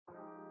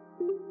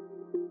Hi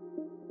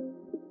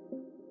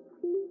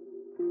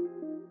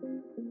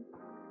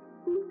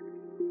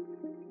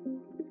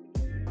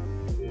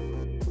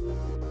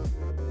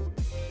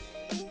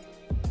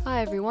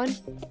everyone,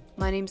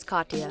 my name's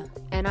Katya,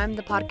 and I'm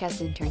the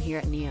podcast intern here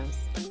at NEOS.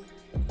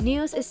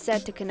 NEOS is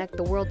set to connect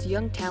the world's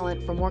young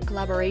talent for more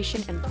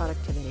collaboration and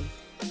productivity.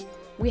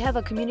 We have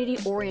a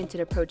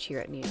community-oriented approach here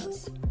at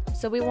NEOS,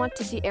 so we want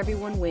to see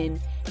everyone win,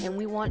 and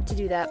we want to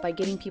do that by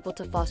getting people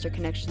to foster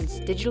connections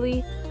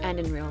digitally and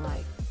in real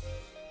life.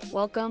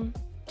 Welcome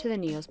to the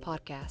NEOS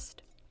podcast.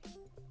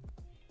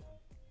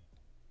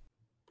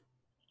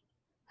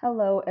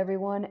 Hello,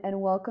 everyone,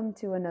 and welcome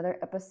to another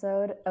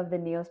episode of the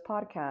NEOS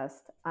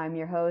podcast. I'm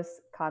your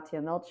host,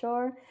 Katya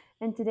Melchor,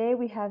 and today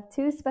we have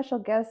two special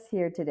guests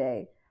here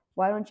today.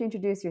 Why don't you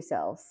introduce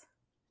yourselves?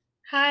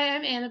 Hi,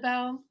 I'm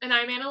Annabelle. And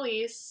I'm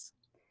Annelise.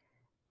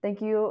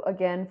 Thank you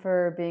again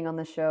for being on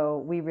the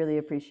show. We really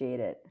appreciate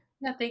it.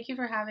 Yeah, thank you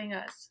for having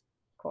us.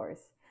 Of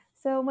course.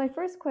 So my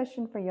first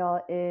question for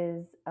y'all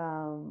is,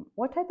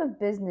 what type of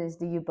business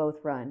do you both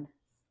run?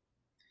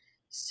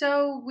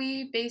 So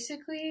we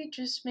basically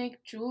just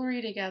make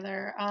jewelry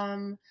together.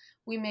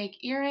 We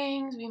make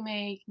earrings, we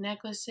make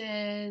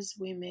necklaces,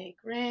 we make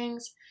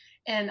rings,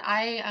 and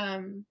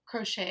I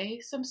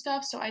crochet some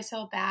stuff. So I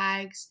sell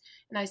bags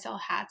and I sell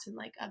hats and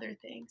like other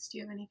things. Do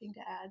you have anything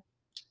to add?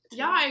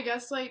 Yeah, I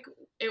guess like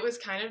it was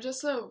kind of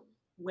just a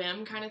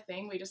whim kind of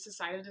thing. We just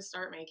decided to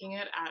start making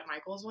it at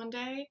Michael's one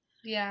day.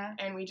 Yeah.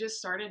 And we just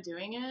started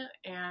doing it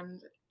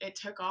and it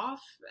took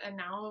off and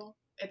now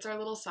it's our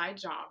little side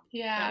job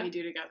that we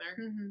do together.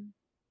 Mm-hmm.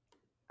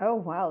 Oh,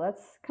 wow.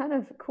 That's kind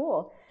of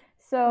cool.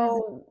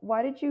 So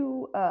why did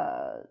you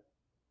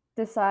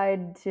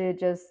decide to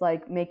just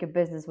like make a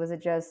business? Was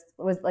it just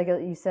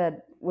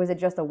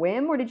a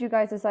whim, or did you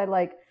guys decide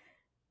like,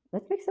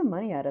 let's make some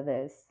money out of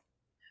this?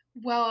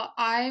 Well,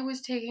 I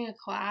was taking a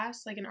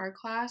class, like an art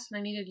class, and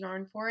I needed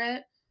yarn for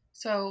it.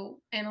 So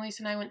Annalise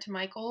and I went to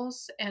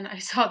Michael's and I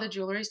saw the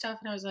jewelry stuff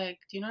and I was like,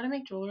 do you know how to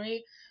make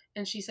jewelry?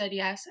 And she said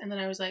yes. And then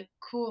I was like,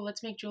 cool,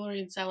 let's make jewelry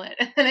and sell it.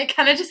 And then it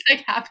kind of just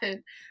like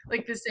happened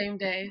like the same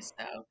day.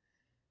 So.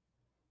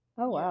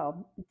 Oh,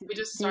 wow. We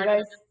just started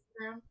on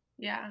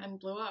Instagram and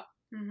blew up.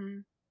 Mm-hmm.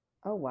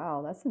 Oh,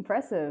 wow. That's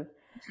impressive.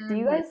 Mm-hmm. Do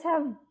you guys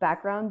have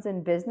backgrounds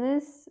in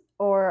business,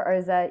 or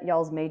is that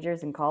y'all's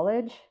majors in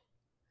college?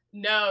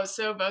 No.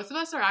 So both of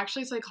us are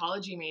actually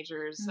psychology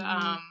majors.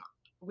 Mm-hmm.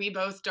 We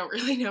both don't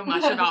really know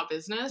much about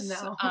business.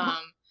 No.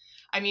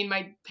 I mean,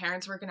 my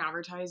parents work in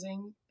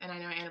advertising, and I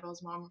know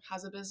Annabelle's mom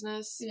has a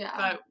business. Yeah.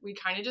 But we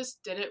kind of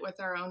just did it with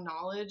our own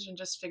knowledge and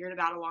just figured it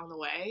out along the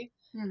way.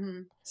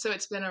 Mm-hmm. So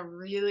it's been a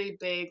really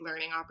big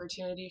learning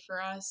opportunity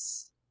for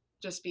us,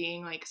 just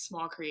being like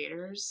small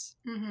creators.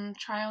 Mm-hmm.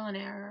 Trial and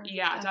error.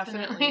 Yeah,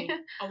 definitely.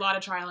 A lot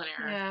of trial and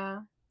error. Yeah.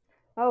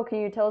 Oh, can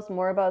you tell us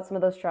more about some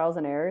of those trials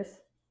and errors?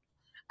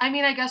 I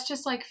mean, I guess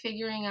just like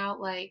figuring out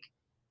like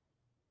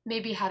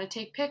maybe how to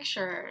take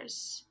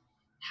pictures,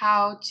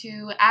 how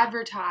to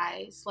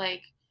advertise,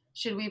 like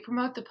should we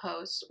promote the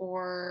post,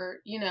 or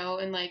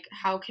and like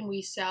how can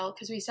we sell,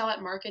 because we sell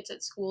at markets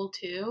at school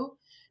too,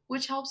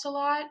 which helps a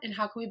lot, and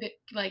how can we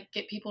like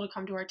get people to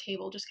come to our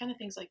table, just kind of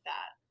things like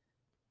that.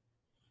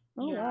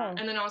 Oh, yeah. Wow.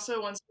 And then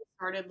also once we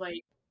started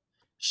like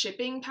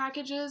shipping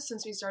packages,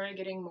 since we started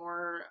getting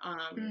more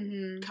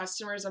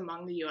customers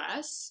among the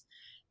US,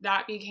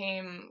 that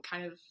became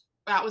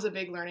that was a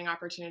big learning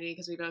opportunity,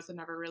 because we both had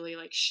never really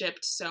like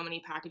shipped so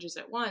many packages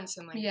at once,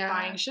 and like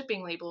buying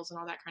shipping labels and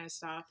all that kind of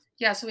stuff.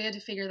 Yeah, so we had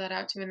to figure that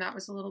out too, and that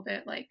was a little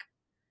bit like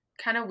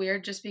kind of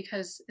weird, just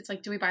because it's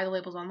like, do we buy the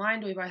labels online?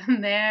 Do we buy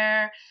them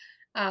there?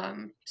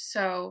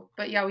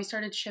 But yeah, we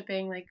started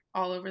shipping like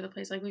all over the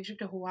place. Like we've shipped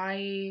to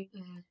Hawaii,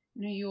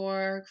 New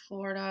York,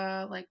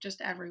 Florida, like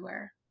just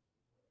everywhere.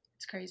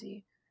 It's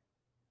crazy.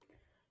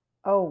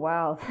 Oh,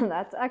 wow.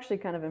 That's actually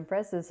kind of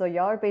impressive. So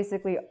y'all are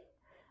basically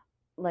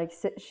like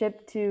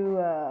shipped to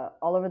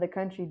all over the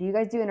country. Do you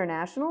guys do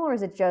international, or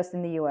is it just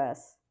in the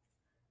US?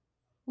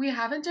 We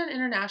haven't done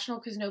international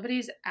because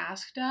nobody's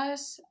asked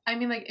us. I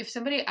mean, like if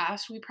somebody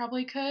asked, we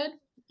probably could.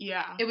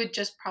 Yeah. It would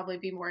just probably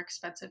be more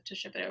expensive to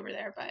ship it over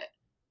there, but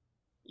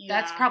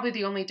that's probably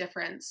the only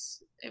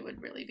difference it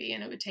would really be,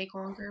 and it would take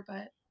longer,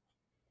 but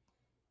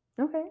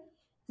okay.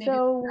 Maybe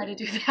we'll try to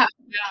do that.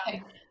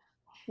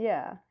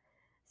 Yeah.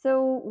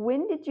 So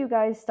when did you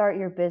guys start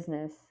your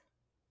business?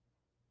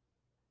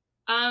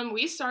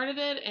 We started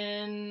it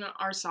in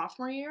our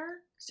sophomore year.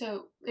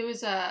 So it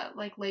was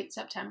like late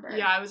September.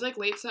 Yeah, it was like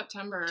late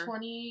September.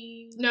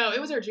 No,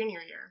 it was our junior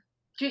year.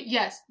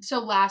 Yes, so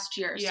last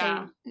year.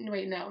 Yeah. So,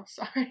 wait, no,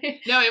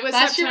 sorry. No, it was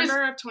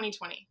September of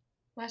 2020.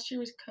 Last year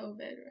was COVID,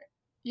 right?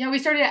 Yeah, we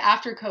started it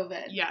after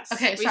COVID. Yes.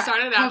 Okay, we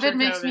started after COVID. COVID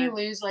makes me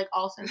lose like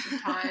all sense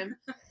of time.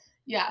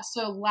 Yeah,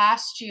 so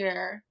last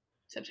year,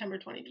 September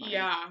 2020.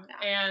 Yeah.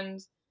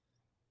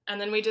 And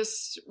then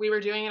we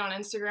were doing it on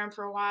Instagram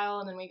for a while,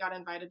 and then we got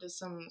invited to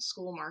some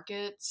school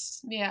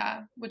markets.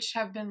 Yeah, which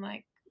have been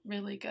like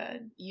really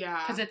good.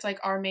 Yeah. Because it's like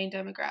our main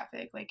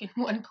demographic, like in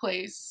one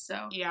place.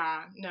 So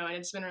yeah, no, and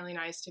it's been really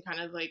nice to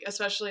kind of like,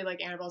 especially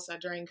like Annabelle said,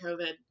 during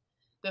COVID,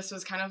 this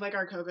was kind of like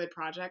our COVID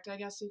project, I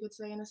guess you could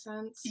say, in a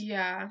sense.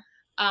 Yeah.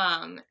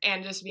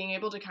 And just being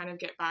able to kind of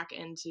get back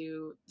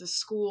into the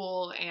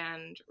school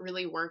and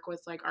really work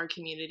with like our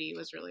community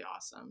was really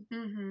awesome.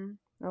 Mm-hmm.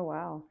 Oh,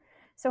 wow.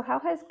 So how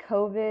has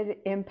COVID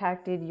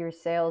impacted your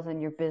sales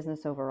and your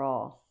business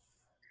overall?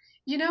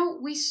 You know,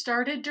 we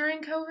started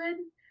during COVID,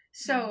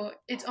 so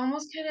it's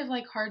almost kind of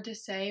like hard to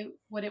say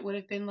what it would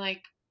have been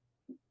like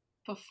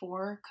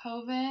before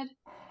COVID.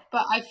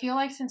 But I feel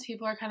like since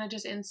people are kind of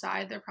just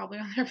inside, they're probably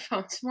on their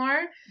phones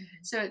more.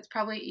 So it's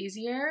probably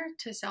easier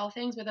to sell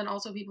things, but then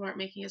also people aren't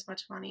making as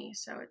much money.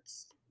 So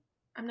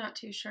I'm not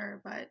too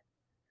sure, but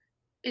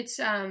it's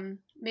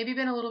maybe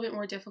been a little bit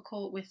more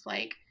difficult with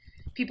like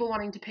people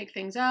wanting to pick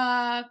things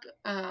up,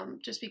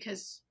 just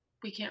because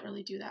we can't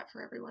really do that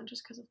for everyone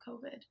just because of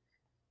COVID.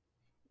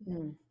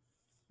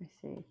 I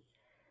see.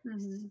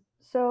 Mm-hmm.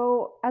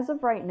 So as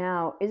of right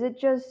now, is it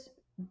just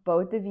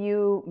both of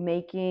you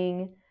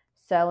making,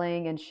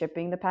 selling, and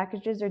shipping the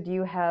packages, or do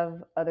you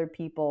have other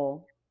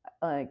people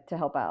like to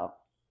help out?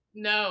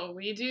 No,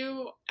 we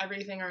do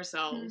everything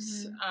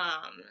ourselves.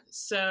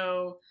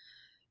 So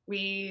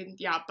we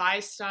buy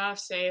stuff.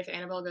 Say if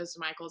Annabelle goes to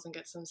Michael's and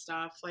gets some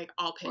stuff, like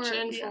I'll pitch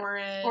in for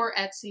it. Or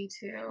Etsy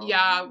too.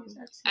 Yeah,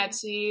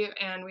 Etsy.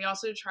 And we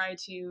also try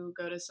to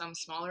go to some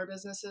smaller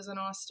businesses in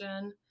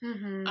Austin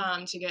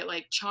to get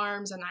like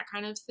charms and that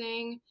kind of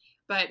thing.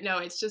 But no,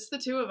 it's just the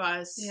two of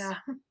us. Yeah.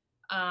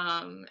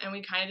 And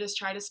we kind of just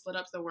try to split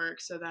up the work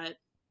so that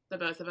the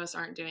both of us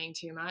aren't doing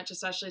too much,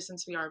 especially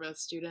since we are both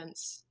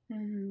students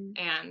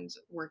and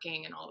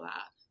working and all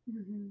that.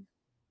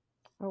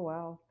 Oh,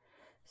 wow.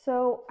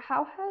 So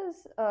how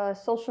has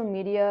social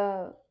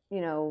media,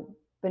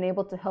 been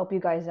able to help you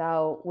guys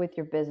out with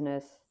your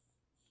business?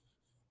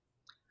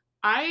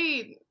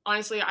 I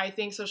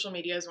think social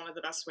media is one of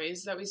the best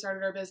ways that we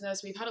started our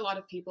business. We've had a lot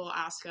of people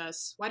ask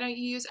us, why don't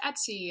you use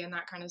Etsy and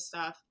that kind of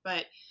stuff?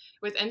 But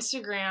with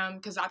Instagram,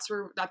 because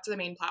that's the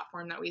main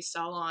platform that we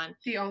sell on.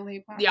 The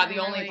only platform. Yeah, the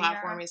only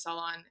platform we sell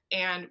on.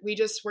 And we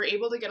were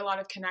able to get a lot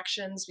of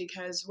connections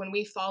because when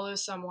we follow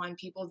someone,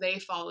 people they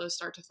follow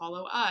start to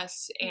follow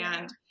us.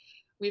 And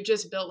we've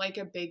just built like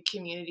a big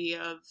community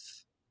of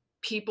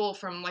people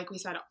from, like we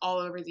said, all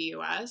over the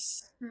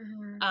US.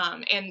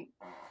 And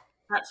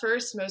at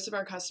first, most of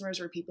our customers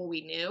were people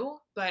we knew,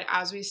 but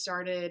as we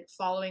started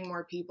following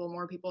more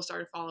people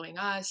started following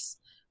us.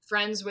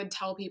 Friends would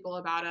tell people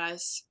about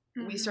us.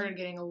 We started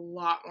getting a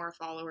lot more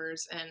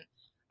followers, and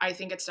I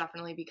think it's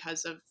definitely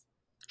because of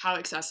how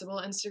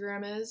accessible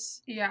Instagram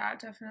is. Yeah,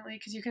 definitely,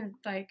 because you can,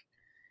 like,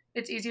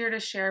 it's easier to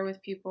share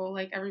with people.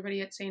 Like,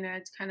 everybody at St.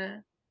 Ed's kind of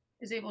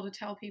is able to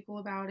tell people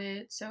about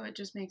it, so it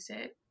just makes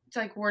it's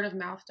like word of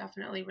mouth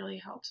definitely really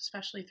helps,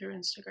 especially through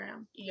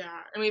Instagram. Yeah,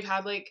 and we've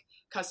had like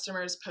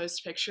customers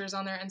post pictures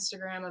on their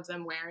Instagram of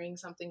them wearing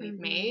something we've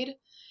made,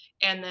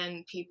 and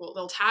then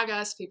they'll tag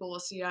us, people will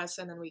see us,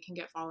 and then we can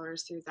get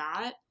followers through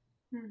that.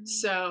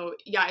 So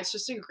yeah, it's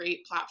just a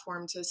great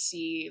platform to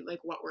see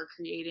like what we're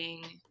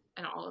creating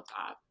and all of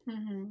that.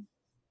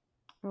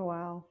 Oh,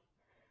 wow.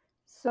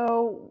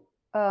 So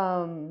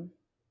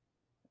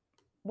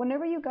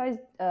whenever you guys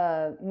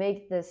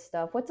make this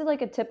stuff, what's it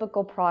like a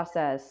typical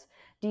process?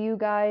 Do you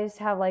guys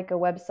have like a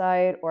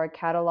website or a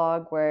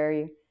catalog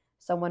where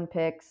someone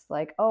picks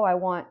like, oh, I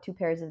want 2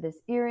 pairs of this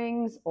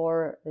earrings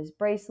or this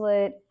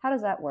bracelet? How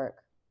does that work?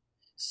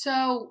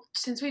 So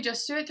since we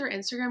just do it through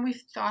Instagram,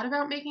 we've thought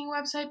about making a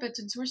website, but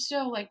since we're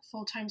still like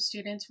full-time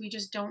students, we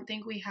just don't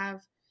think we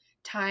have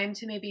time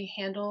to maybe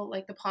handle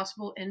like the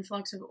possible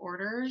influx of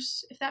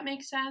orders, if that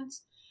makes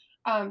sense.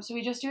 So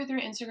we just do it through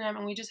Instagram,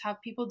 and we just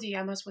have people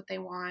DM us what they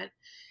want.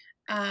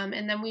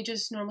 And then we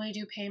just normally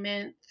do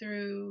payment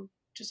through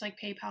just like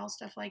PayPal,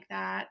 stuff like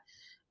that.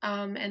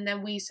 And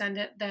then we send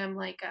them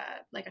like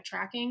a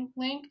tracking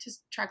link to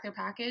track their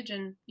package.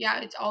 And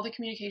yeah, it's all the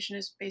communication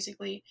is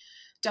basically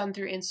done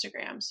through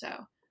Instagram. So.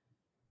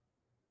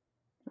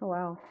 Oh,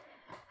 wow.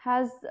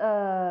 Has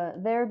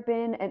there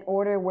been an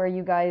order where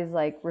you guys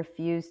like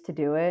refuse to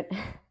do it?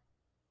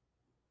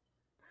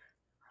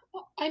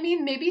 I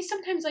mean, maybe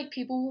sometimes like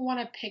people who want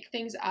to pick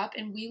things up,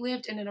 and we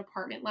lived in an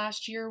apartment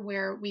last year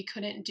where we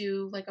couldn't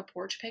do like a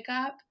porch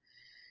pickup.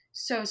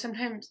 So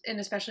sometimes,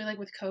 and especially like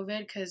with COVID,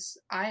 because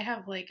I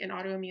have like an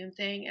autoimmune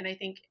thing, and I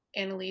think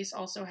Annelise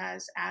also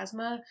has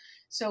asthma.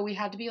 So we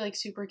had to be like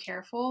super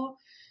careful.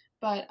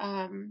 But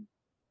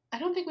I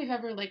don't think we've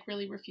ever like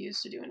really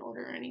refused to do an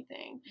order or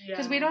anything,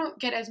 because we don't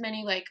get as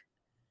many like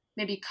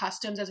maybe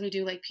customs as we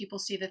do like people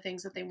see the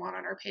things that they want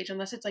on our page,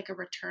 unless it's like a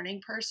returning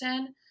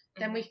person.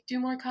 Then we do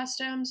more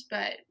customs.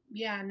 But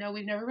yeah, no,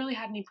 we've never really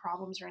had any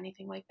problems or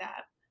anything like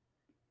that.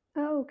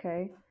 Oh,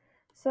 okay.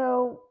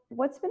 So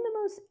what's been the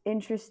most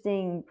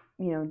interesting,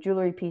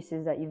 jewelry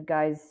pieces that you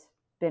guys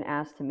been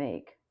asked to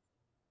make?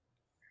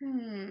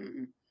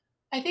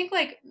 I think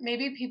like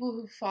maybe people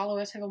who follow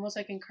us have almost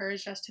like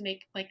encouraged us to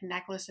make like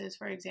necklaces,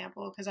 for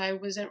example, because I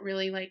wasn't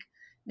really like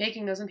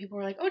making those, and people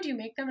were like, oh, do you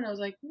make them? And I was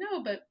like,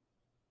 no, but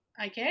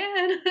I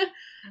can.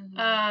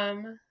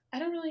 I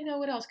don't really know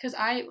what else, because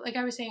like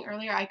I was saying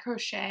earlier, I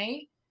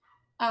crochet.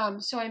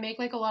 So I make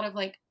like a lot of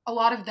like a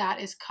lot of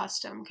that is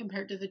custom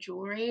compared to the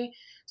jewelry.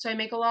 So I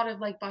make a lot of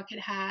like bucket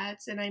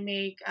hats, and I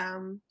make a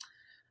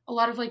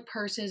lot of like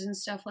purses and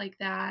stuff like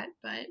that.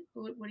 But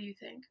what do you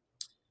think?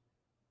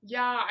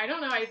 Yeah, I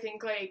don't know. I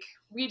think like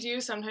we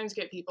do sometimes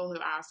get people who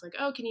ask like,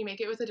 "Oh, can you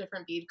make it with a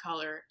different bead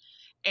color?"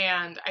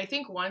 And I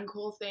think one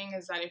cool thing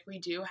is that if we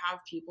do have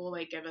people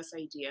like give us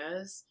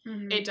ideas,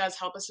 it does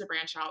help us to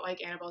branch out.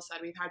 Like Annabelle said,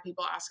 we've had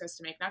people ask us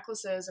to make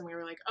necklaces, and we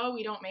were like, "Oh,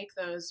 we don't make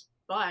those,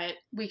 but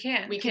we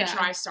can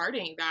try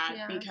starting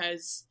that,"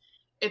 because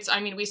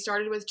we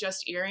started with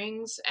just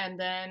earrings, and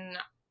then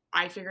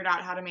I figured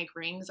out how to make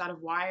rings out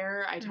of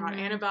wire. I taught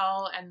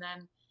Annabelle, and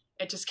then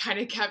it just kind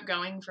of kept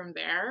going from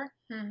there.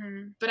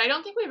 But I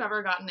don't think we've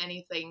ever gotten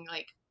anything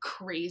like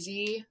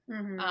crazy.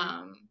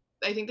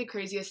 I think the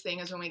craziest thing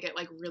is when we get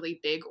like really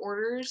big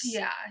orders.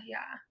 Yeah.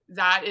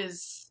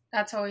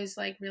 That's always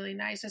like really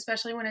nice,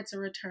 especially when it's a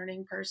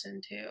returning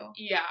person too.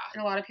 Yeah.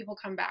 And a lot of people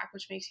come back,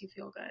 which makes you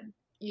feel good.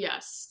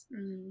 Yes.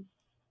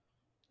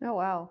 Oh,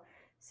 wow.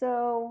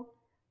 So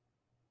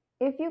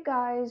if you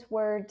guys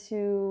were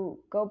to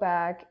go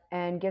back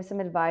and give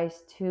some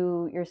advice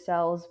to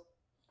yourselves,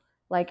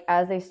 like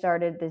as they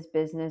started this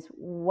business,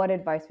 what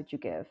advice would you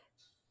give?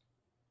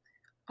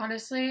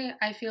 Honestly,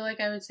 I feel like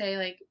I would say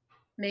like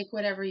make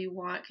whatever you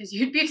want, because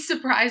you'd be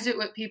surprised at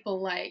what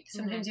people like.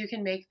 Sometimes you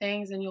can make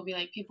things and you'll be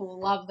like, people will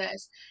love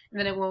this, and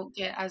then it won't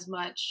get as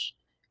much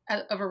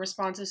of a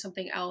response as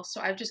something else. So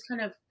I've just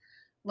kind of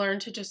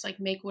learned to just like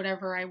make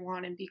whatever I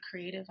want and be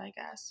creative, I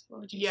guess.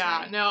 What would you say?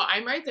 Yeah, no,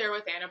 I'm right there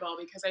with Annabelle,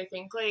 because I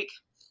think like,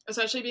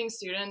 especially being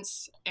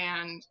students,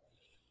 and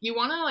you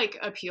want to like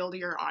appeal to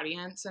your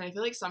audience, and I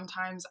feel like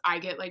sometimes I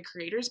get like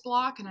creator's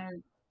block, and I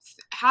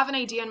have an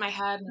idea in my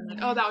head and I'm like,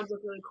 oh, that would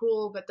look really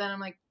cool, but then I'm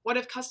like, what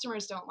if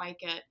customers don't like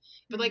it?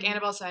 But like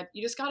Annabelle said,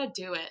 you just got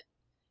to do it.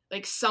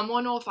 Like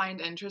someone will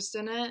find interest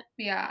in it.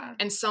 Yeah.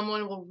 And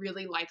someone will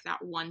really like that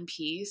one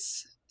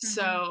piece.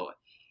 So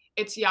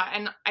it's,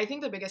 and I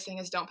think the biggest thing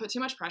is don't put too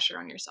much pressure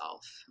on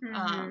yourself.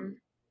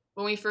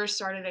 When we first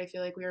started, I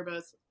feel like we were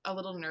both a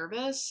little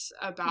nervous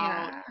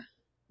about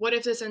what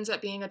if this ends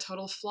up being a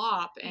total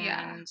flop?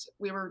 And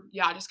we were,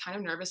 just kind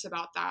of nervous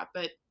about that.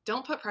 But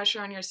don't put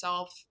pressure on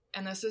yourself.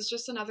 And this is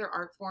just another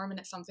art form, and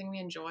it's something we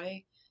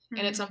enjoy.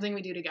 And it's something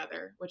we do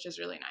together, which is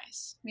really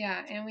nice.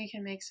 Yeah, and we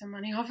can make some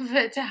money off of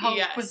it to help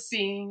with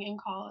being in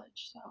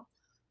college. So,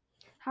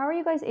 how are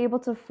you guys able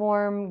to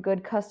form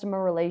good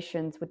customer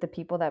relations with the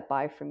people that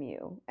buy from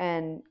you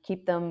and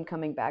keep them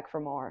coming back for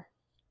more?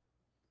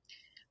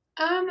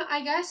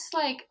 I guess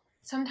like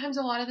sometimes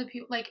a lot of the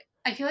people, like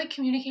I feel like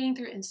communicating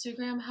through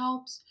Instagram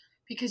helps,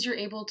 because you're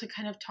able to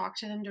kind of talk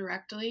to them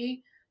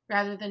directly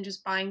rather than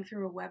just buying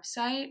through a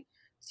website.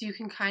 So you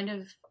can kind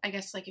of, I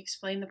guess, like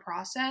explain the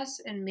process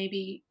and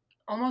maybe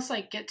almost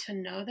like get to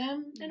know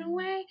them in a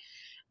way.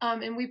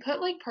 And we put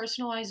like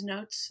personalized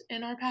notes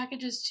in our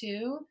packages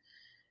too,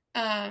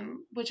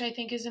 which I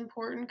think is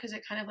important because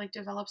it kind of like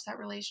develops that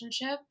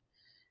relationship.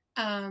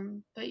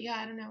 But yeah,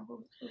 I don't know.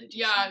 What did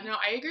you say? No,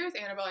 I agree with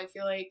Annabelle. I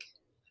feel like,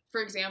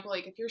 for example,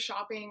 like if you're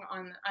shopping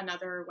on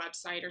another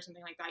website or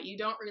something like that, you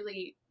don't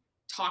really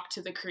talk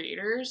to the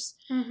creators,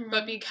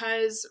 but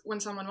because when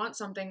someone wants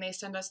something, they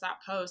send us that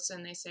post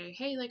and they say,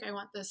 hey, like I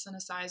want this in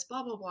a size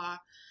blah blah blah,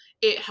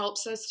 it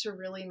helps us to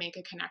really make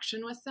a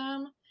connection with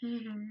them.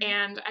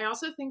 And I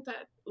also think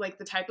that like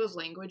the type of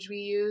language we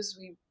use,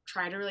 we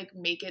try to like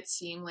make it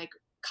seem like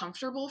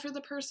comfortable for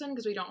the person,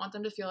 because we don't want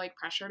them to feel like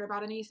pressured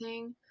about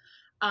anything.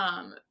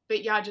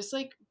 But yeah, just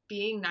like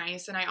being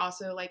nice. And I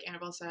also, like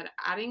Annabelle said,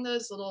 adding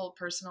those little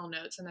personal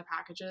notes in the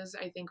packages,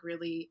 I think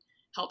really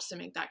helps to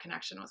make that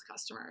connection with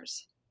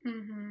customers.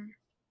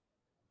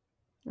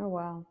 Oh,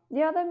 wow.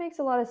 Yeah, that makes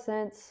a lot of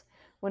sense.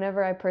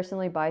 Whenever I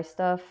personally buy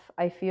stuff,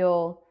 I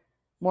feel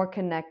more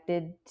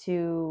connected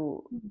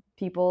to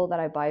people that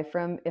I buy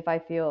from. If I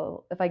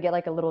get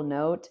like a little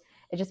note,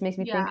 it just makes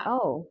me think,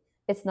 oh,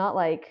 it's not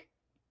like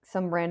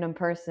some random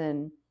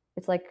person.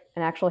 It's like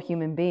an actual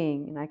human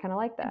being. And I kind of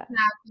like that.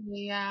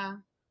 Exactly, yeah.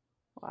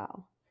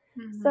 Wow.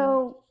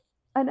 So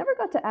I never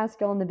got to ask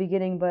y'all in the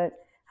beginning, but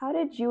how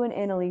did you and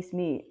Annelise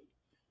meet?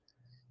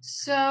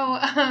 So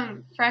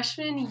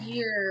freshman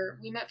year,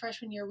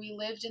 we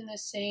lived in the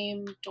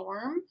same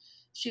dorm.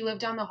 She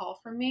lived down the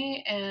hall from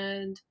me,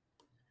 and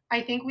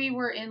I think we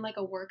were in like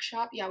a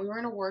workshop. Yeah, we were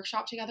in a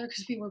workshop together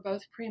because we were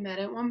both pre-med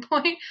at one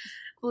point,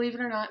 believe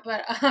it or not.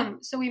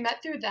 But so we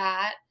met through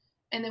that,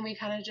 and then we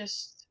kind of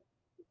just,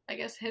 I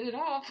guess, hit it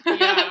off.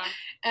 Yeah.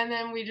 And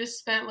then we just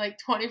spent like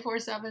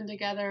 24/7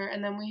 together,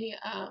 and then we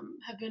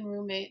have been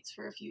roommates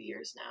for a few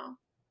years now.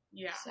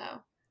 Yeah. So.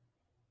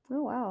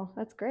 Oh, wow.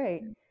 That's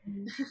great.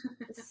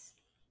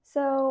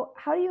 So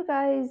how do you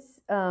guys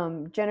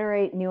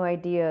generate new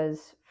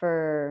ideas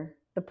for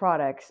the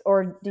products,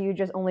 or do you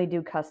just only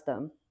do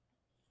custom?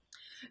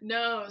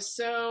 No,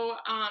 so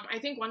I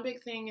think one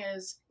big thing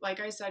is, like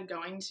I said,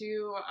 going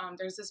to,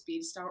 there's this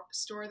bead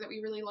store that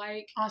we really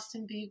like.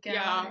 Austin Bead Gallery.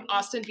 Yeah,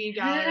 Austin Bead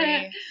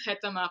Gallery. Hit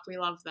them up. We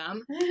love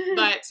them.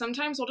 But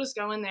sometimes we'll just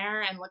go in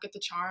there and look at the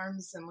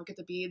charms and look at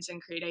the beads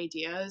and create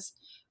ideas.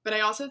 But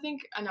I also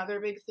think another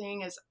big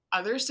thing is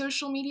other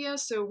social media.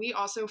 So we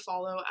also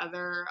follow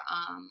other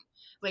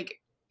like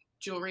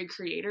jewelry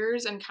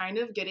creators and kind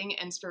of getting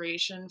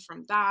inspiration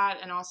from that,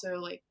 and also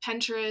like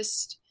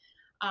Pinterest,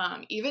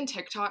 even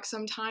TikTok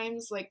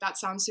sometimes. Like, that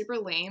sounds super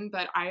lame,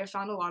 but I have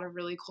found a lot of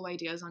really cool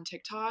ideas on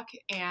TikTok.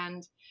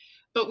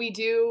 But we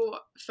do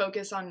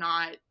focus on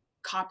not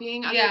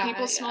copying other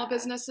people's small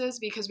businesses,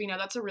 because we know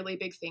that's a really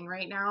big thing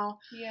right now.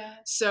 Yeah.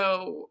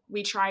 So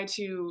we try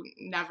to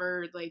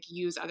never like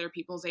use other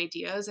people's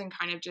ideas and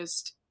kind of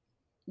just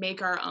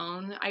make our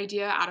own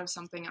idea out of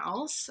something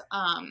else.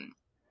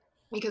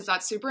 Because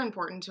that's super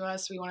important to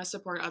us. We want to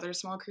support other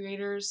small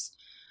creators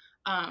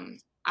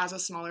as a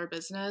smaller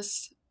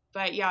business.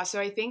 But yeah, so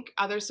I think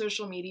other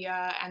social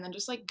media, and then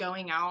just like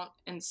going out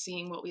and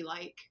seeing what we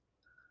like.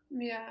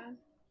 Yeah.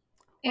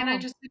 And I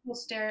just will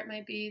stare at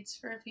my beads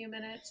for a few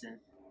minutes and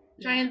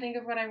try and think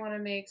of what I want to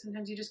make.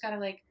 Sometimes you just gotta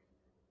like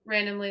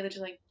randomly just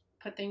like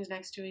put things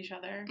next to each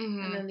other,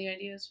 and then the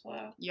ideas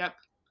flow. Yep.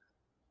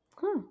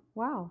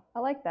 Wow, I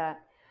like that.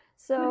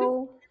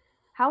 So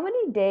how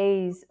many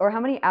days or how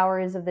many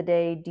hours of the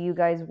day do you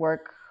guys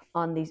work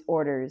on these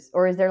orders?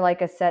 Or is there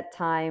like a set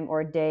time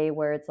or a day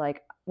where it's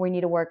like, we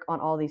need to work on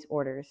all these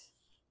orders?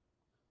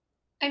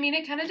 I mean,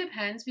 it kind of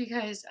depends,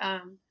 because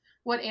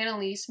what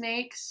Annalise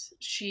makes,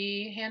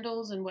 she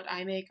handles, and what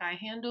I make, I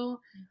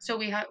handle. So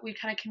we kind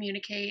of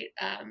communicate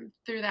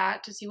through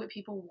that to see what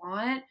people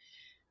want.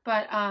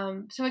 But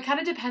so it kind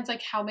of depends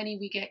like how many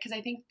we get, because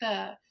I think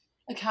the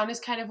account is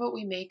kind of what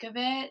we make of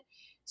it.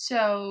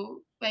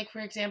 So like, for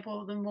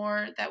example, the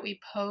more that we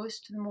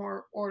post, the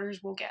more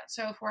orders we'll get.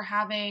 So if we're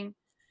having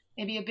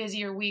maybe a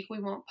busier week, we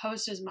won't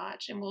post as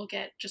much and we'll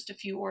get just a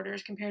few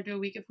orders, compared to a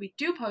week if we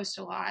do post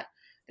a lot,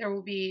 there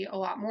will be a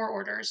lot more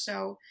orders.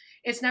 So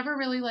it's never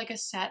really like a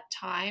set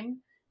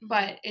time,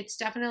 but it's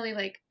definitely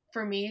like,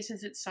 for me,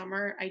 since it's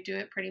summer, I do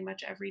it pretty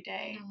much every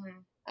day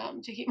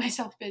to keep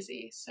myself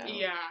busy. So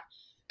yeah.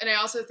 And I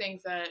also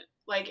think that,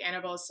 like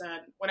Annabelle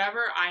said,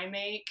 whatever I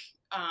make,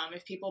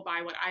 if people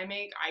buy what I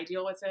make, I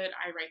deal with it.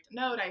 I write the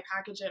note, I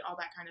package it, all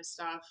that kind of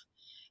stuff.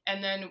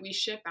 And then we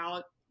ship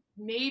out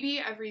maybe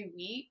every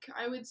week,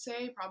 I would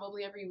say,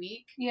 probably every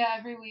week. Yeah,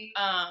 every week.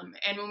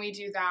 And when we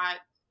do that,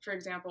 for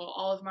example,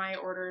 all of my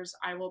orders,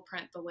 I will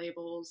print the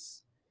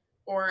labels,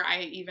 or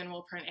I even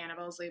will print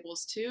Annabelle's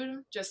labels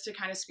too, just to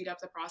kind of speed up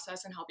the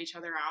process and help each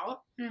other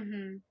out.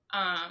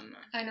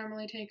 I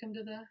normally take them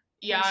to the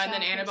and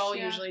then Annabelle will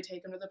usually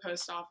take them to the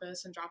post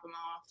office and drop them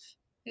off.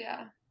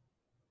 Yeah.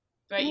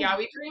 But yeah,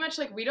 we pretty much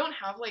like, we don't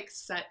have like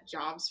set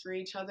jobs for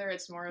each other.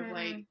 It's more of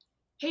like,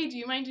 hey, do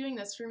you mind doing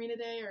this for me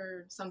today,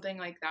 or something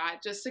like that,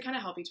 just to kind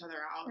of help each other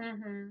out.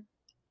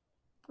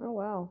 Oh,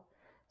 wow.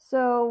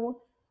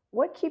 So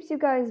what keeps you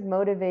guys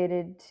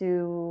motivated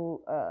to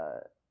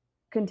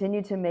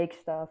continue to make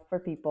stuff for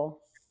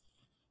people?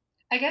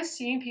 I guess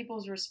seeing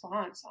people's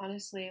response,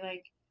 honestly.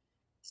 Like,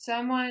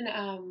 someone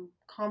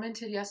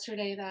commented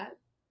yesterday that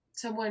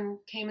someone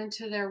came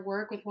into their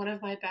work with one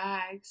of my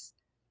bags,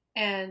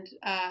 and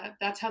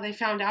that's how they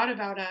found out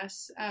about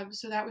us.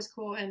 So that was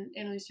cool. And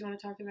Annalise, do you want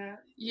to talk about it?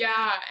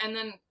 Yeah, and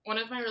then one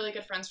of my really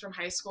good friends from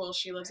high school,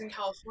 she lives in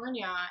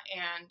California,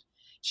 and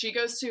she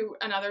goes to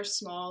another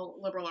small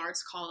liberal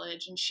arts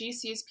college, and she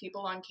sees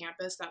people on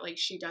campus that like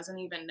she doesn't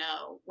even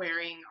know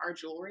wearing our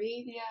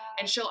jewelry. Yeah.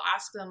 And she'll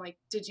ask them like,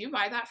 did you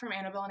buy that from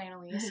Annabelle and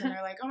Annelise? And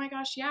they're like, oh my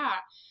gosh, yeah.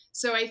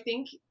 So I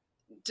think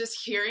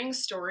just hearing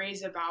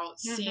stories about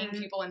seeing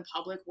people in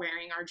public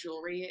wearing our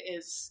jewelry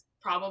is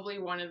probably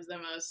one of the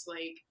most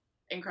like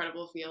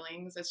incredible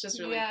feelings. It's just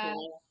really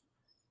cool.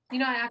 You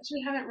know, I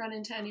actually haven't run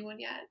into anyone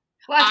yet.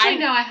 Well, actually,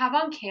 no, I have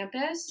on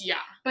campus. Yeah.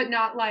 But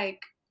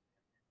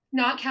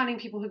not counting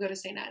people who go to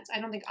St. Ed's. I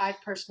don't think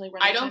I've personally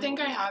run into anyone. I don't think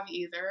I have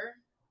either.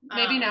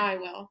 Maybe now I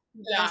will.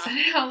 Yeah.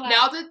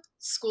 Now that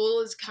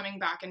school is coming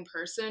back in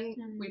person,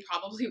 we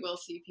probably will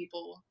see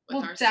people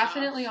with our stuff.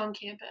 Definitely on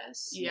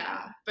campus.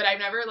 Yeah. But I've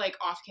never, like,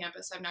 off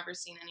campus, I've never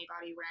seen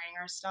anybody wearing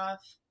our stuff.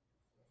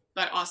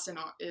 But Austin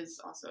is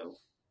also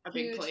a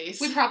big place.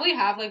 We probably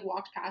have, like,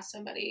 walked past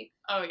somebody.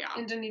 Oh, yeah.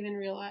 And didn't even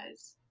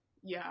realize.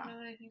 Yeah. Now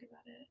that I think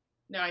about it.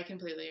 No, I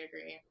completely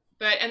agree.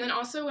 But, and then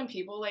also when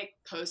people, like,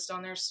 post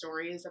on their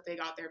stories that they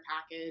got their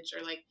package,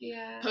 or, like,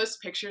 post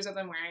pictures of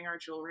them wearing our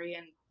jewelry,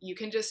 and you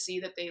can just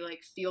see that they,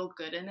 like, feel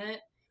good in it.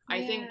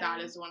 I think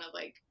that is one of,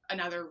 like,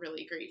 another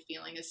really great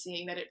feeling, is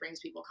seeing that it brings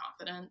people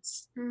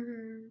confidence.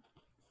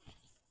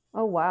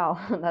 Oh, wow.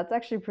 That's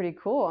actually pretty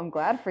cool. I'm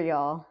glad for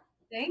y'all.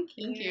 Thank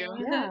you.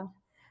 Yeah.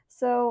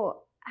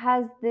 So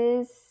has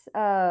this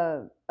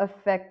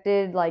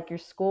affected, like, your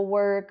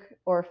schoolwork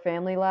or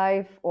family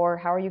life, or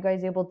how are you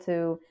guys able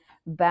to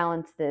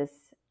balance this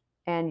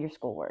and your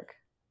schoolwork?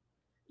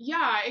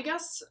 Yeah, I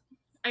guess,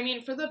 I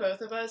mean, for the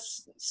both of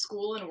us,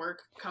 school and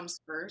work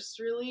comes first,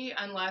 really,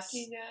 unless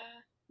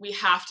we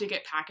have to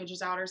get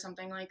packages out or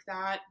something like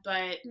that.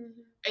 But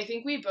I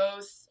think we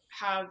both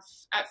have,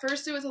 at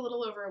first it was a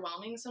little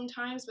overwhelming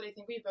sometimes, but I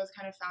think we both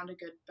kind of found a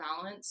good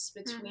balance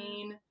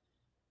between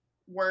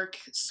work,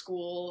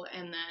 school,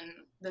 and then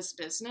this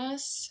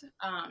business.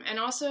 And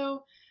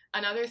also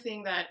another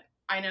thing that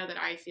I know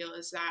that I feel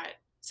is that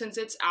since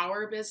it's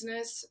our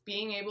business,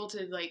 being able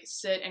to like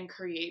sit and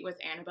create with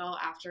Annabelle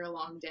after a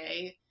long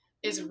day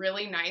is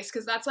really nice,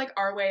 because that's like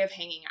our way of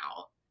hanging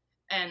out.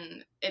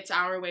 And it's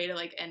our way to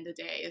like end the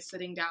day, is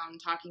sitting down,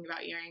 talking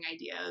about airing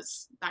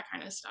ideas, that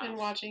kind of stuff. And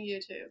watching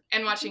YouTube.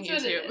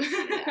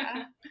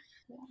 Yeah.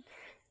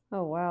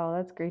 Oh, wow.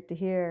 That's great to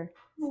hear.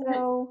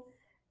 So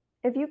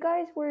if you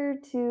guys were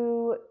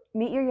to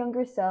meet your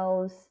younger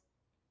selves,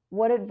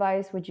 what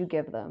advice would you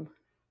give them?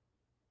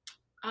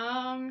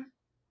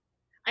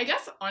 I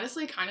guess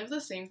honestly kind of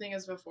the same thing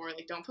as before.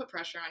 Like, don't put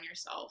pressure on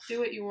yourself. Do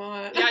what you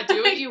want. Yeah,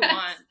 do what you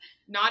want.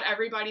 Not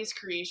everybody's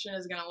creation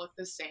is going to look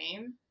the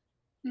same.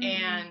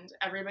 And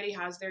everybody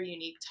has their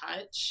unique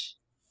touch.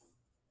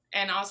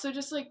 And also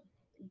just like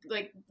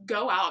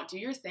go out, do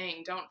your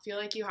thing. Don't feel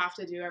like you have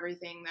to do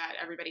everything that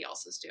everybody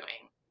else is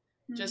doing.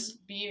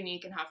 Just be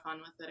unique and have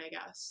fun with it, I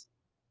guess.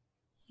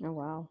 Oh,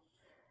 wow.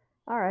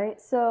 All right.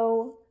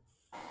 So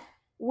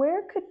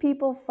where could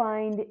people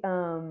find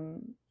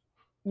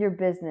your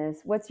business?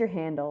 What's your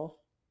handle?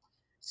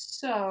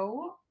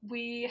 So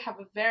we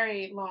have a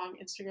very long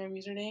Instagram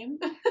username.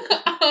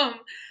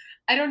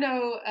 I don't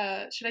know.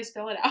 Should I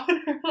spell it out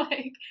or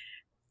like?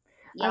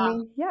 Yeah. I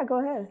mean, yeah, go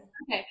ahead.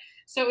 Okay.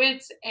 So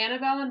it's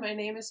Annabelle, and my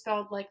name is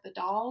spelled like the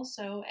doll.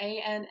 So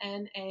Annabelle,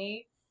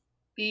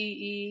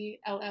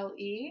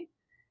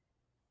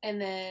 and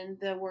then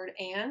the word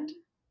and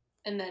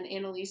then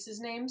Annelise's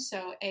name.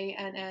 So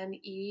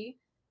Annelise.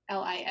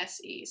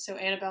 So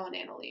Annabelle and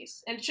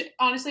Annelise. And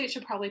honestly, it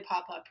should probably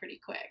pop up pretty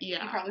quick.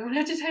 Yeah. You probably won't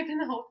have to type in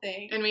the whole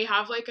thing. And we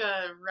have like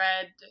a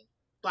red,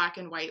 black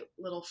and white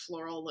little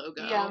floral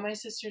logo. Yeah, my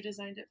sister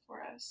designed it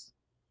for us.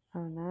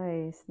 Oh,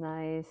 nice,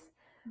 nice.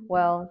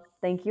 Well,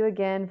 thank you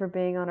again for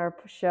being on our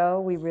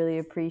show. We really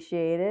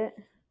appreciate it.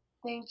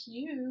 Thank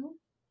you.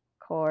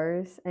 Of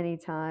course,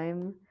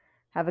 anytime.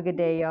 Have a good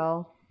day,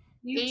 y'all.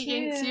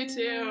 You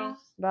too.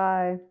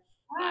 Bye.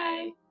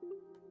 Bye.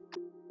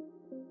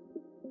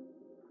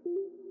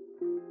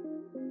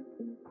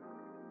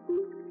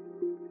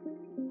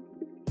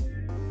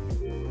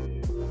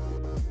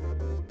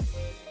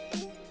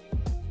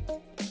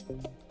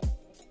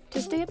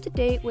 To stay up to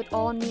date with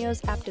all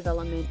Neos app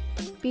development,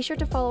 be sure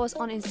to follow us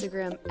on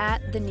Instagram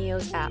at the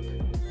Neos app.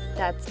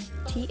 That's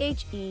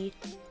TheNeosApp.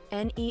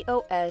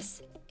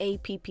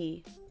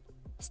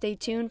 Stay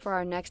tuned for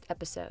our next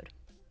episode.